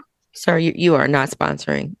yes. Sorry, you are not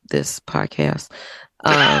sponsoring this podcast.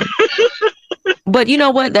 But you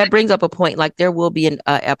know what? That brings up a point. Like, there will be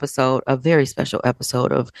a very special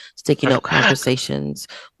episode of Sticky Note Conversations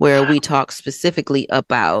where we talk specifically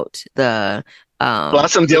about the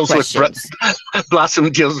Blossom deals with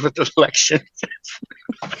elections.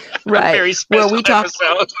 Right. Where we talk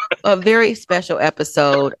a very special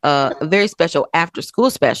episode, a very special after school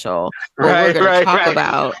special where we're going to talk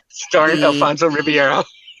about starring Alfonso Ribeiro.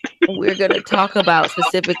 We're going to talk about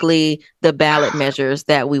specifically the ballot measures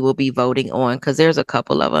that we will be voting on, because there's a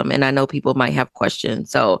couple of them, and I know people might have questions.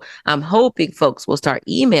 So I'm hoping folks will start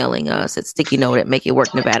emailing us at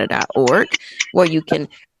stickynote@makeitworknevada.org, where you can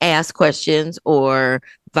ask questions or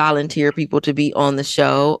volunteer people to be on the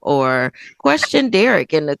show or question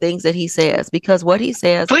Derek and the things that he says, because what he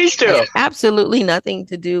says Please do. has absolutely nothing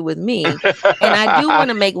to do with me. And I do want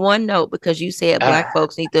to make one note, because you said Black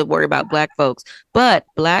folks need to worry about Black folks, but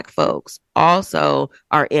Black folks also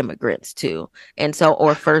are immigrants too. And so,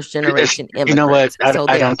 or first generation immigrants. You know what? I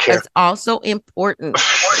don't care. It's also important.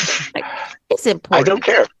 Like, it's important.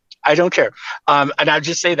 I don't care. And I'll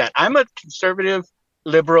just say that I'm a conservative,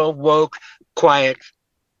 liberal, woke, quiet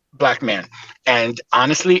Black man. And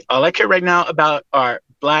honestly, all I care right now about are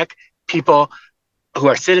Black people who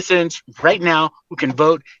are citizens right now who can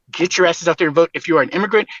vote. Get your asses out there and vote. If you are an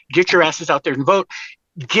immigrant, get your asses out there and vote.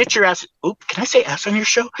 Get your ass. Oh, can I say ass on your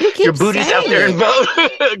show? Your booties out there and vote.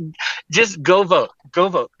 Just go vote. Go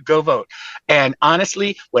vote. Go vote. And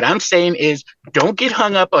honestly, what I'm saying is, don't get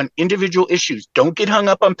hung up on individual issues. Don't get hung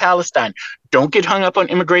up on Palestine. Don't get hung up on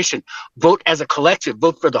immigration. Vote as a collective.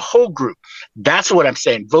 Vote for the whole group. That's what I'm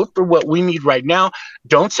saying. Vote for what we need right now.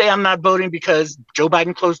 Don't say I'm not voting because Joe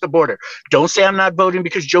Biden closed the border. Don't say I'm not voting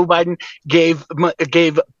because Joe Biden gave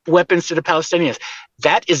weapons to the Palestinians.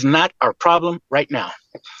 That is not our problem right now.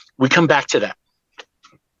 We come back to that.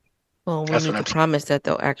 Well, we need to promise that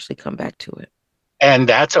they'll actually come back to it. And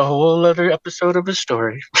that's a whole other episode of a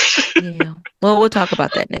story. Yeah. Well, we'll talk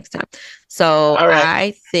about that next time. So right.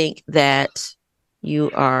 I think that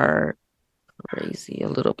you are crazy a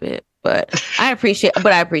little bit, but I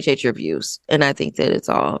appreciate your views. And I think that it's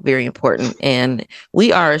all very important. And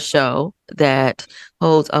we are a show that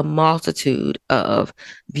holds a multitude of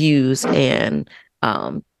views and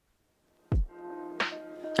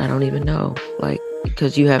I don't even know, like,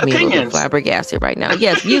 because you have me a little flabbergasted right now.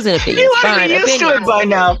 Yes, views and opinions. You are used to it by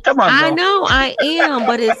now. Come on. I know I am,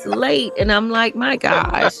 but it's late, and I'm like, my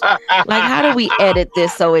gosh, like, how do we edit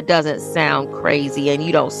this so it doesn't sound crazy and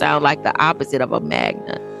you don't sound like the opposite of a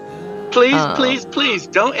magnet? Please,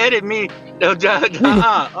 don't edit me. Do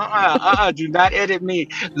not edit me.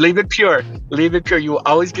 Leave it pure. You will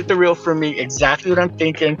always get the real from me. Exactly what I'm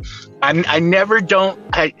thinking. I never don't.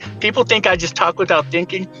 People think I just talk without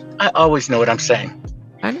thinking. I always know what I'm saying.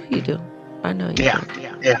 I know you do. Yeah.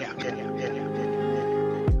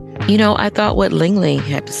 You know, I thought what Ling Ling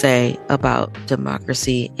had to say about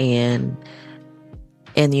democracy in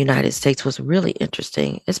the United States was really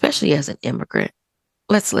interesting, especially as an immigrant.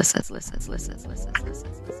 Let's listen.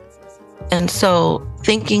 And so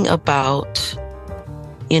thinking about,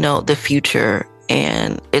 the future,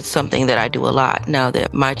 and it's something that I do a lot now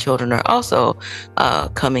that my children are also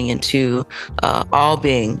coming into all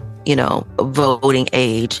being, voting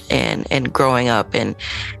age and growing up and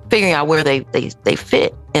figuring out where they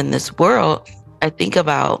fit in this world. I think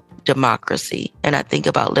about democracy and I think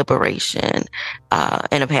about liberation,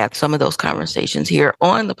 and I've had some of those conversations here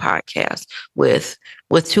on the podcast with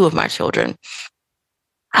two of my children.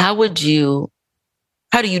 How do you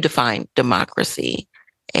define democracy,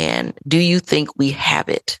 and do you think we have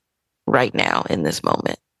it right now in this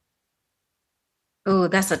moment? Oh,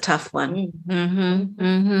 that's a tough one.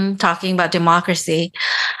 Talking about democracy,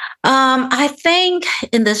 I think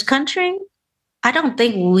in this country, I don't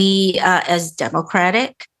think we are as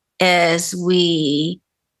democratic as we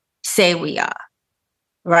say we are,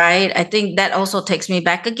 right? I think that also takes me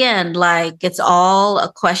back again. Like, it's all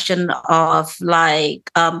a question of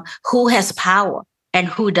who has power and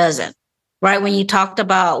who doesn't, right? When you talked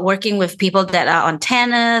about working with people that are on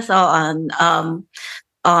TANF or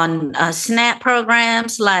on SNAP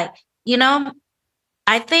programs, I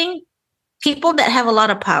think people that have a lot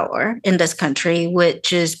of power in this country,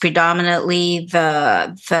 which is predominantly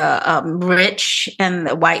the rich and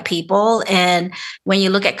the white people. And when you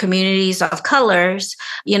look at communities of colors,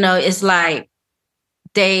 it's like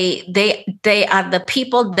they are the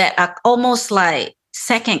people that are almost like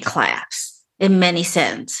second class in many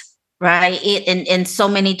sense, right? In so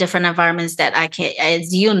many different environments that I can, as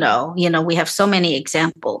we have so many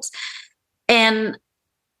examples. And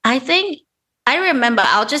I think,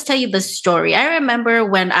 I'll just tell you the story. I remember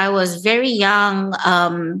when I was very young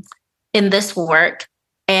in this work,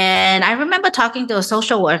 and I remember talking to a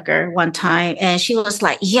social worker one time, and she was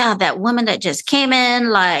like, yeah, that woman that just came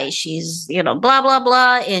in, like, she's, blah, blah,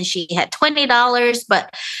 blah. And she had $20,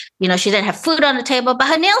 but, she didn't have food on the table, but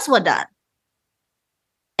her nails were done.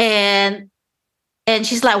 And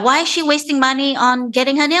she's like, why is she wasting money on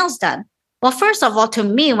getting her nails done? Well, first of all, to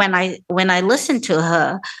me, when I listened to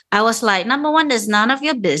her, I was like, number one, there's none of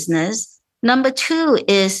your business. Number two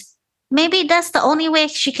is maybe that's the only way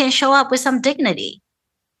she can show up with some dignity.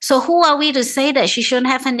 So who are we to say that she shouldn't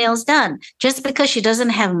have her nails done? Just because she doesn't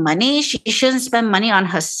have money, she shouldn't spend money on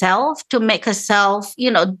herself to make herself,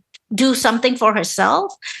 do something for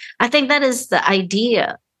herself. I think that is the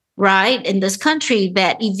idea, right? In this country,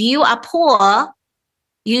 that if you are poor,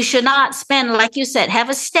 you should not spend, like you said, have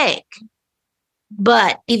a steak.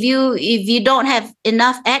 But if you don't have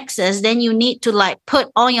enough access, then you need to like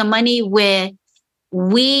put all your money where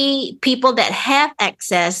we people that have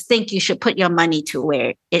access think you should put your money to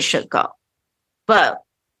where it should go. But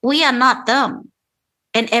we are not them.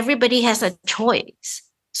 And everybody has a choice.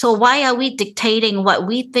 So why are we dictating what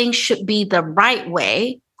we think should be the right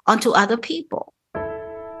way onto other people?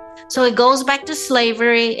 So it goes back to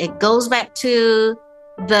slavery. It goes back to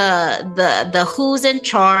the who's in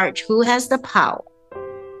charge, who has the power,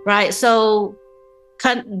 right? So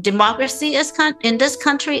democracy in this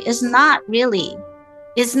country is not really,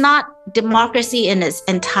 it's not democracy in its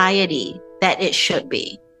entirety that it should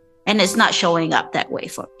be. And it's not showing up that way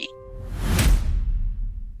for me.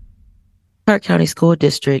 Clark County School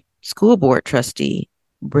District School Board Trustee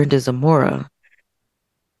Brenda Zamora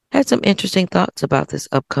had some interesting thoughts about this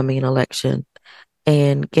upcoming election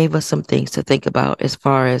and gave us some things to think about as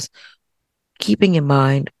far as keeping in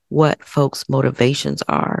mind what folks' motivations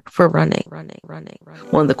are for running.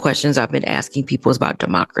 One of the questions I've been asking people is about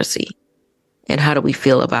democracy. And how do we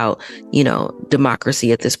feel about,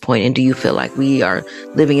 democracy at this point? And do you feel like we are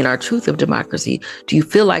living in our truth of democracy? Do you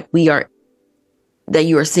feel like that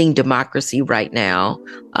you are seeing democracy right now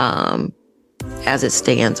as it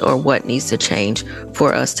stands, or what needs to change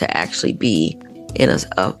for us to actually be in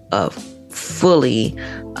a fully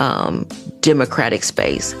democratic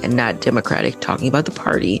space, and not democratic talking about the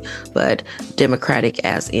party, but democratic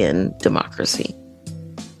as in democracy?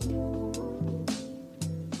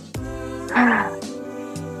 I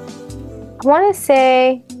want to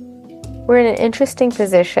say we're in an interesting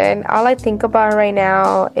position. All I think about right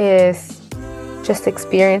now is just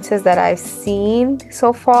experiences that I've seen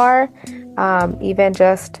so far, even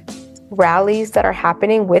just rallies that are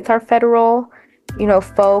happening with our federal,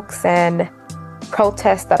 folks, and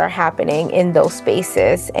protests that are happening in those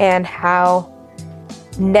spaces, and how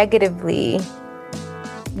negatively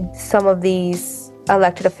some of these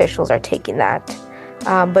elected officials are taking that.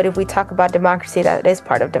 But if we talk about democracy, that is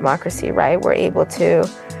part of democracy, right? We're able to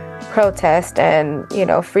protest and,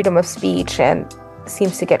 freedom of speech, and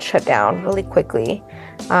seems to get shut down really quickly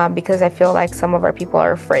because I feel like some of our people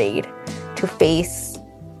are afraid to face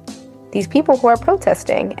these people who are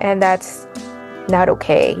protesting, and that's not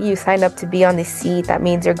okay. You sign up to be on the seat. That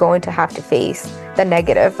means you're going to have to face the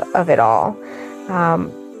negative of it all.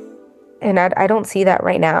 And I don't see that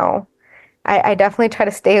right now. I definitely try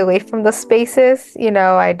to stay away from the spaces.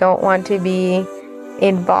 I don't want to be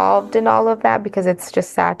involved in all of that because it's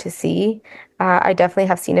just sad to see. I definitely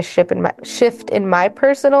have seen a shift in my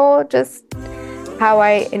personal, just how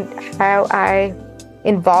I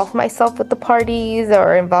involve myself with the parties,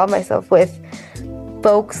 or involve myself with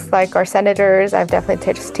folks like our senators. I've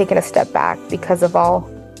definitely just taken a step back because of all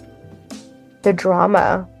the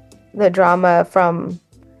drama from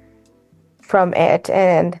it,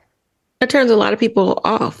 and it turns a lot of people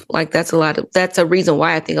off. Like that's a reason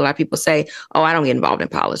why I think a lot of people say, oh, I don't get involved in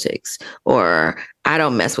politics, or I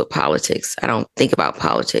don't mess with politics. I don't think about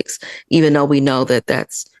politics, even though we know that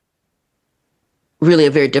that's really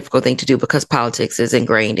a very difficult thing to do because politics is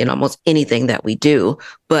ingrained in almost anything that we do.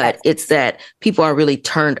 But it's that people are really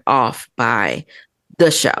turned off by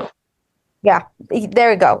the show. Yeah,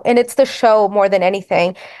 there we go. And it's the show more than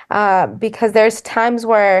anything, because there's times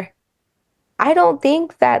where I don't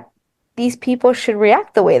think that these people should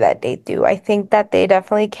react the way that they do. I think that they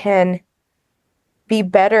definitely can be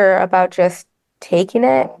better about just taking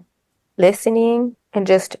it, listening, and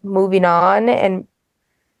just moving on. And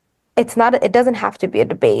it doesn't have to be a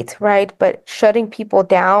debate, right? But shutting people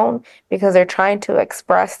down because they're trying to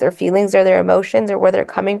express their feelings or their emotions or where they're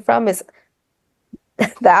coming from is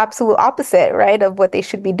the absolute opposite, right, of what they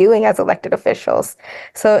should be doing as elected officials.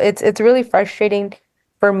 So it's really frustrating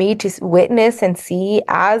for me to witness and see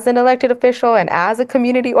as an elected official and as a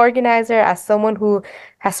community organizer, as someone who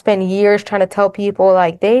has spent years trying to tell people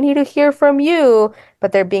like they need to hear from you,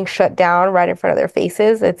 but they're being shut down right in front of their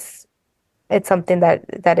faces. It's something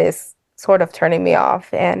that is sort of turning me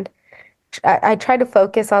off. And I try to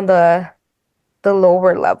focus on the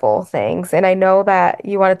lower level things. And I know that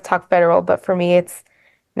you want to talk federal, but for me,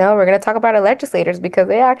 no, we're going to talk about our legislators because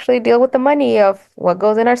they actually deal with the money of what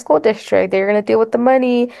goes in our school district. They're going to deal with the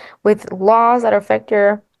money with laws that affect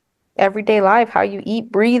your everyday life, how you eat,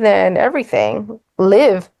 breathe, and everything,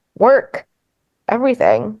 live, work,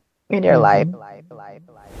 everything in your life.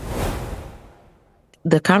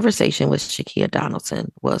 The conversation with Shakia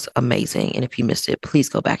Donaldson was amazing. And if you missed it, please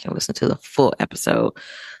go back and listen to the full episode.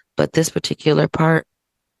 But this particular part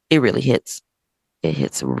it really hits. It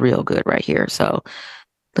hits real good right here. So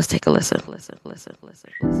let's take a listen.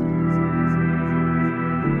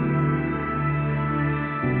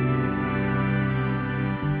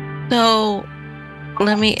 So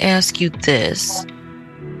let me ask you this.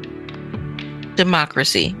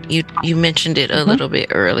 Democracy. You mentioned it a little bit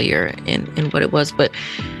earlier in what it was, but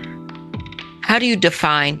how do you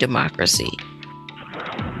define democracy,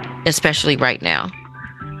 especially right now?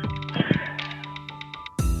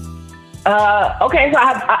 Okay, so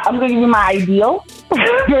I'm going to give you my ideal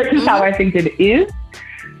versus how I think it is.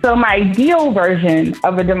 So my ideal version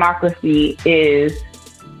of a democracy is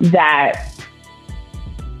that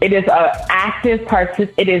it is active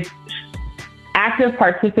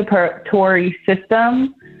participatory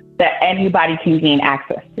system that anybody can gain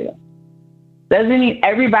access to. Doesn't mean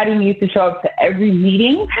everybody needs to show up to every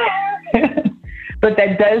meeting, but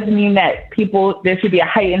that does mean that there should be a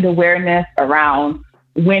heightened awareness around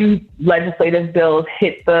when legislative bills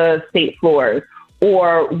hit the state floors,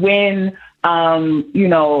 or when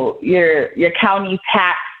your county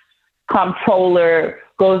tax comptroller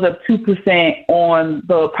goes up 2% on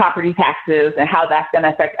the property taxes and how that's going to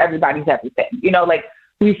affect everybody's everything.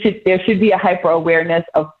 There should be a hyper awareness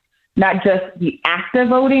of not just the act of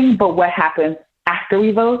voting, but what happens after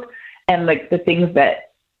we vote, and like the things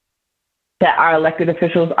that our elected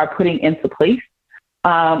officials are putting into place,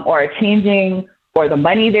 or are changing, or the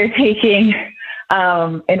money they're taking,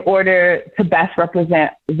 in order to best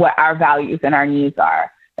represent what our values and our needs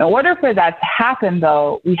are. In order for that to happen,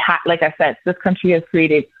 though, like I said, this country has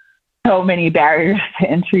created so many barriers to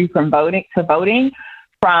entry from voting,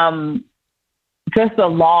 from just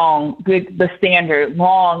the standard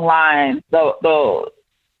long lines, the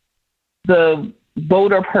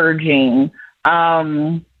voter purging,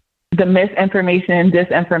 the misinformation and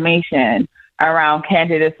disinformation around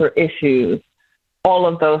candidates or issues, all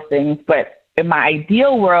of those things. But in my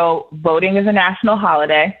ideal world, voting is a national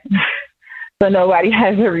holiday. So nobody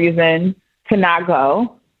has a reason to not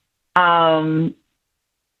go.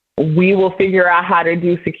 We will figure out how to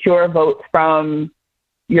do secure votes from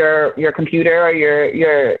your computer or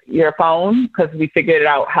your phone, because we figured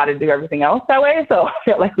out how to do everything else that way. So I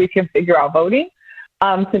feel like we can figure out voting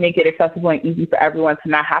to make it accessible and easy for everyone to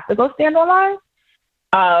not have to go stand online.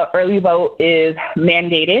 Early vote is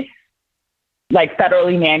mandated, like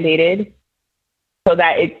federally mandated, so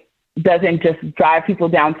that it doesn't just drive people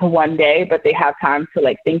down to one day, but they have time to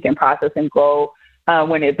like think and process and go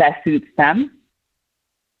when it best suits them.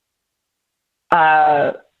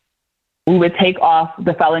 We would take off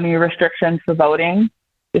the felony restrictions for voting,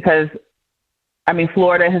 because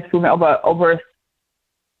Florida has proven over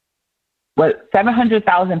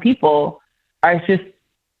 700,000 people are just,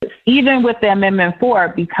 even with the Amendment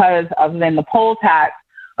 4, because of then the poll tax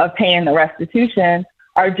of paying the restitution,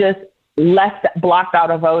 are just blocked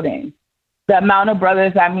out of voting. The amount of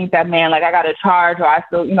brothers I meet that, man, like, I got a charge, or I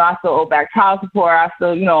still owe back child support. I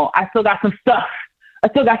still got some stuff. I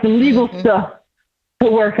still got some legal stuff to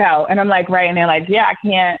work out. And I'm like, right. And they're like, yeah, I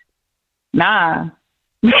can't. Nah,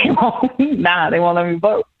 they won't let me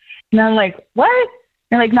vote. And I'm like, what?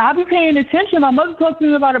 And like, nah, I'll be paying attention. My mother talked to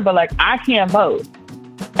me about it, but like, I can't vote.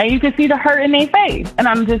 And you can see the hurt in their face. And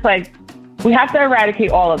I'm just like, we have to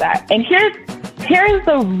eradicate all of that. And here's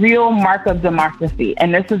the real mark of democracy.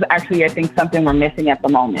 And this is actually, I think, something we're missing at the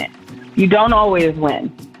moment. You don't always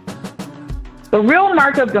win. The real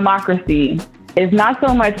mark of democracy is not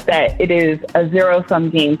so much that it is a zero-sum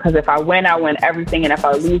game, because if I win everything, and if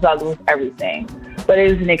I lose everything. But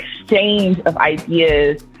it is an exchange of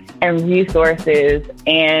ideas and resources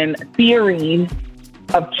and theories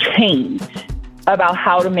of change about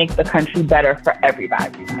how to make the country better for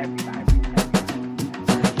everybody.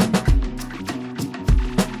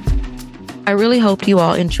 I really hope you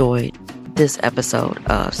all enjoyed this episode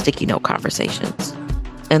of Sticky Note Conversations.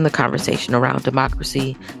 And the conversation around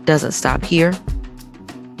democracy doesn't stop here.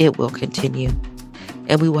 It will continue.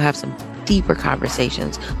 And we will have some deeper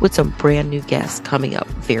conversations with some brand new guests coming up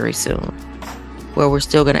very soon, where we're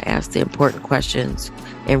still going to ask the important questions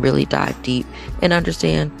and really dive deep and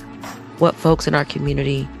understand what folks in our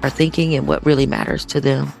community are thinking and what really matters to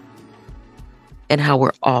them, and how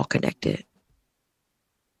we're all connected.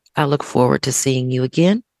 I look forward to seeing you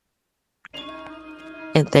again.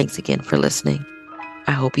 And thanks again for listening.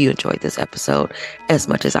 I hope you enjoyed this episode as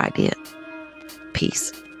much as I did.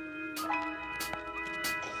 Peace.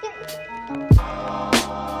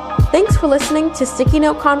 Thanks for listening to Sticky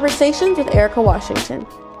Note Conversations with Erika Washington.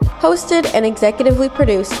 Hosted and executively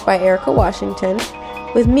produced by Erika Washington,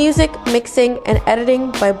 with music, mixing, and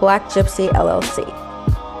editing by Black Gypsy LLC.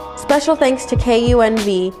 Special thanks to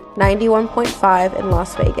KUNV 91.5 in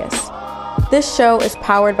Las Vegas. This show is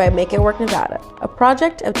powered by Make It Work Nevada, a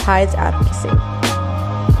project of Tides Advocacy.